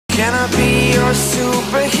Can I be your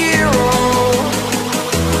superhero?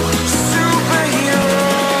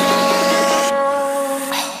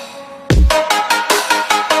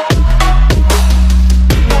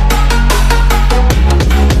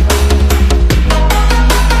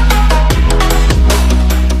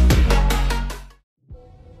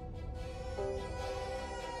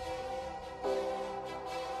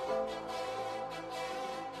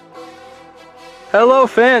 Hello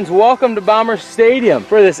fans, welcome to Bomber Stadium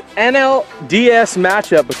for this NLDS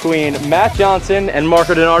matchup between Matt Johnson and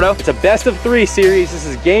Marco DiNardo. It's a best of 3 series. This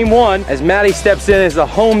is game 1 as Matty steps in as the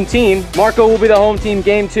home team. Marco will be the home team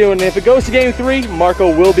game 2, and if it goes to game 3,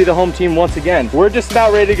 Marco will be the home team once again. We're just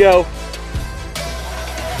about ready to go.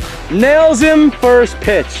 Nails him first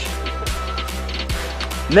pitch.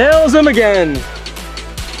 Nails him again.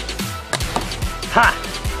 Ha!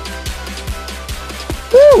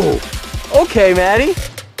 Woo! Okay, Maddie.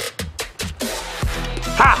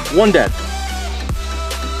 Ha! 1 dead.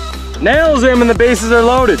 Nails him and the bases are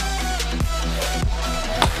loaded.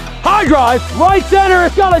 High drive, right center,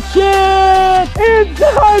 it's got a chance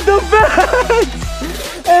inside the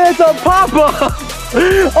fence! And it's a pop-up!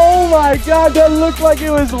 Oh my God, that looked like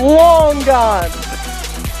it was long gone.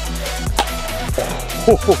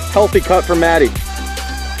 Healthy cut for Maddie.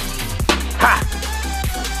 Ha!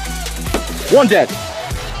 1 dead.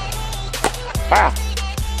 Ha!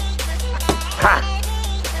 Ha!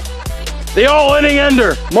 The all-inning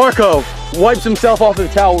ender. Marco wipes himself off the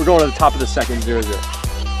towel. We're going to the top of the second, 0-0.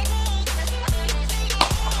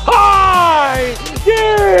 High!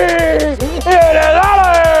 Yeah! It is out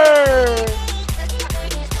of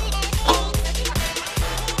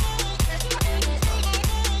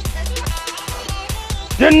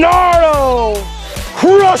here! DiNardo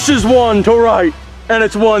crushes one to right, and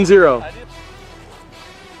it's 1-0.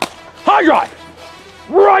 High drive!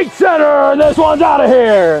 Right center, and this one's out of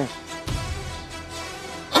here.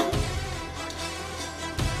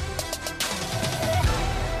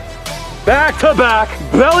 Back to back,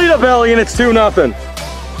 belly to belly, and it's 2-0.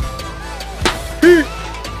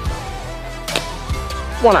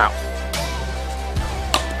 1 out.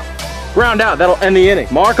 Ground out, that'll end the inning.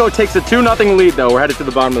 Marco takes a 2-0 lead though. We're headed to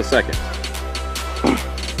the bottom of the second.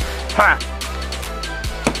 Ha!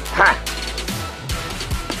 Ha!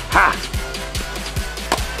 Ha!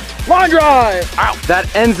 Line drive! Out!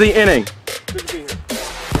 That ends the inning.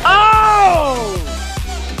 Oh!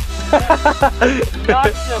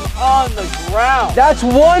 Knocks him on the ground. That's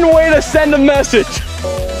one way to send a message.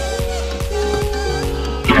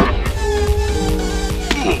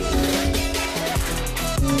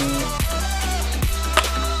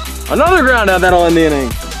 Another ground out, that'll end the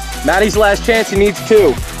inning. Matty's last chance, he needs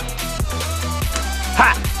 2.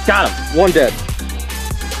 Ha! Got him. 1 dead.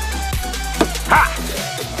 Ha!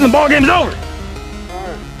 And the ball game's over.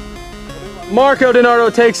 Marco DiNardo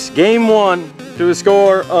takes game 1 to a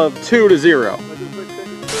score of 2-0.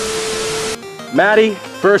 Matty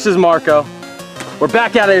versus Marco. We're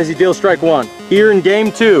back at it as he deals strike 1. Here in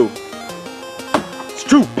game 2. It's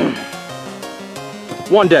 2.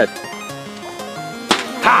 1 dead.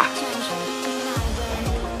 Ha!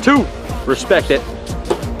 2. Respect it.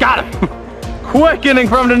 Got him. Quick inning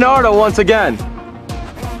from DiNardo once again.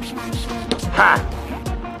 Ha!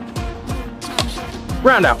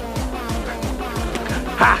 Round out.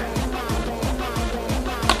 Ha!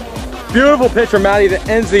 Beautiful pitch from Matty that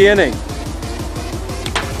ends the inning.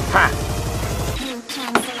 Ha!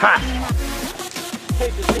 Ha!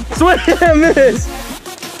 Swing and miss.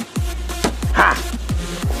 Ha!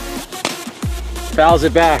 Fouls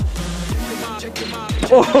it back.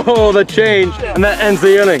 Oh, the change, and that ends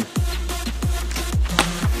the inning.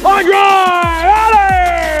 Line drive! Out of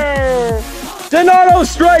here! DiNardo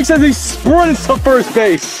strikes as he sprints to first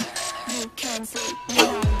base.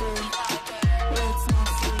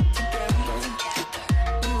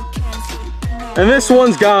 And this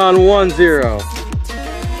one's gone 1-0.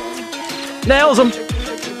 Nails him.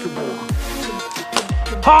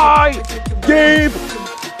 High, deep,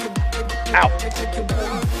 out.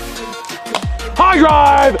 High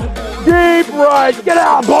drive, deep right. Get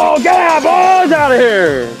out, ball, get out, ball's out of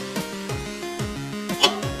here.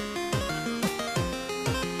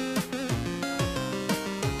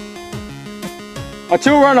 A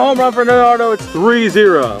 2-run home run for DiNardo, it's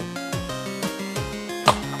 3-0.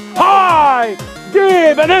 High,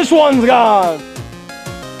 deep, and this one's gone.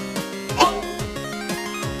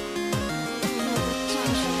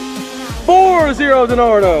 $4-0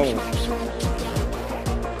 DiNardo.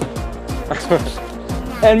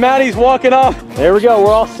 And Matty's walking off. There we go,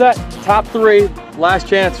 we're all set. Top 3, last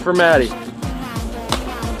chance for Matty.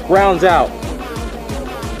 Grounds out.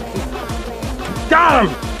 Got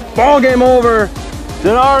him! Ball game over.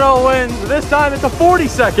 DiNardo wins. This time it's a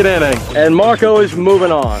 42nd inning. And Marco is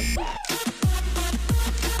moving on.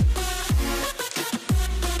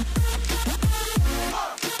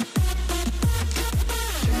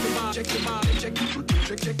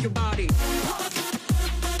 Check your body.